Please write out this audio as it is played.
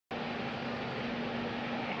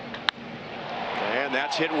and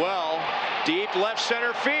that's hit well. Deep left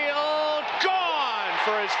center field. Gone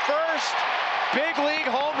for his first big league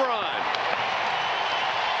home run.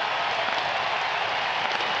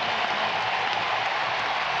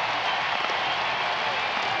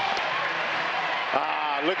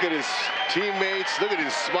 Look at his teammates. Look at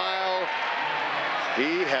his smile.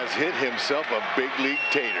 He has hit himself a big league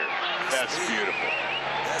tater. That's beautiful.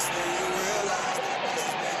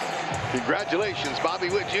 Congratulations, Bobby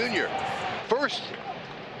Witt Jr. First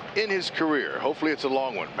in his career. Hopefully it's a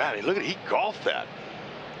long one. Man, look at he golfed that.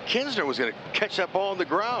 Kinsner was going to catch that ball on the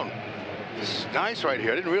ground. This is nice right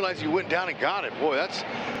here. I didn't realize he went down and got it. Boy,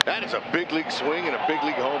 that is a big league swing and a big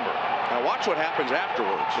league homer. Now watch what happens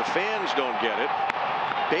afterwards. The fans don't get it.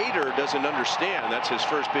 Bader doesn't understand that's his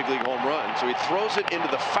first big league home run, so he throws it into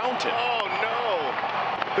the fountain. Oh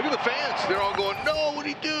no! Look at the fans. They're all going, no, what'd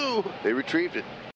he do? They retrieved it.